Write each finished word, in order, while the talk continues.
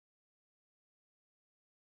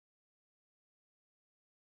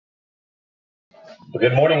Well,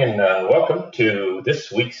 good morning and welcome to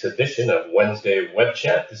this week's edition of Wednesday Web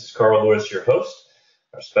Chat. This is Carl Lewis, your host.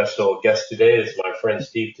 Our special guest today is my friend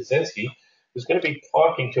Steve Tazinski, who's going to be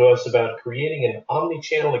talking to us about creating an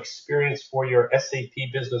omni-channel experience for your SAP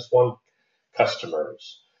Business One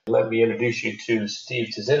customers. Let me introduce you to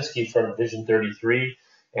Steve Tazinski from Vision 33.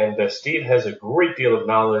 And Steve has a great deal of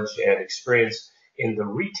knowledge and experience in the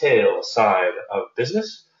retail side of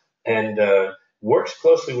business and works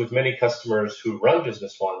closely with many customers who run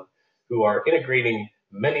Business One, who are integrating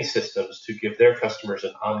many systems to give their customers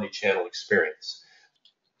an omni-channel experience.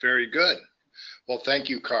 Very good. Well, thank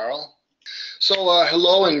you, Carl. So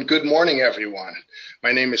hello and good morning, everyone.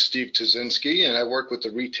 My name is Steve Tazinski, and I work with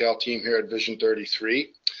the retail team here at Vision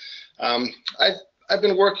 33. I've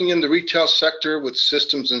been working in the retail sector with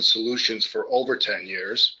systems and solutions for over 10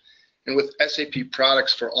 years, and with SAP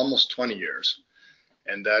products for almost 20 years.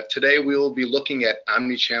 And today we will be looking at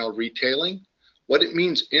omnichannel retailing, what it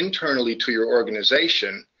means internally to your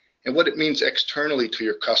organization, and what it means externally to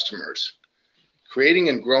your customers. Creating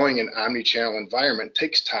and growing an omnichannel environment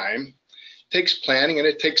takes time, takes planning, and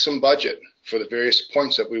it takes some budget for the various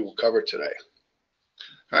points that we will cover today.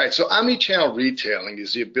 All right, so omnichannel retailing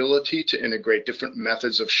is the ability to integrate different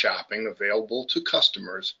methods of shopping available to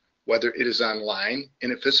customers, whether it is online,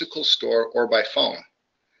 in a physical store, or by phone.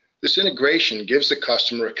 This integration gives the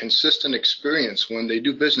customer a consistent experience when they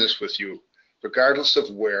do business with you, regardless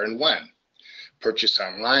of where and when. Purchase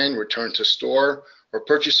online, return to store, or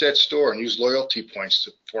purchase at store and use loyalty points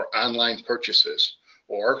for online purchases,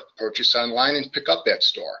 or purchase online and pick up at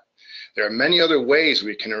store. There are many other ways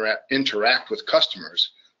we can interact with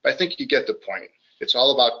customers, but I think you get the point. It's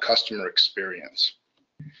all about customer experience.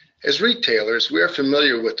 As retailers, we are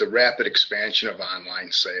familiar with the rapid expansion of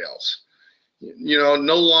online sales. You know,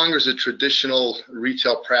 no longer is the traditional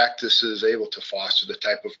retail practices able to foster the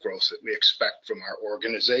type of growth that we expect from our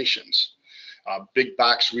organizations. Big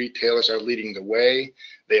box retailers are leading the way.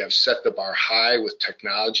 They have set the bar high with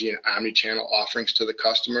technology and omnichannel offerings to the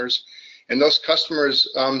customers. And those customers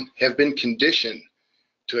have been conditioned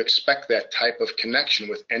to expect that type of connection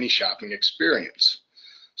with any shopping experience.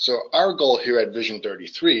 So our goal here at Vision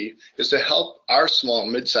 33 is to help our small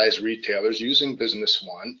and mid-sized retailers using Business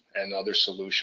One and other solutions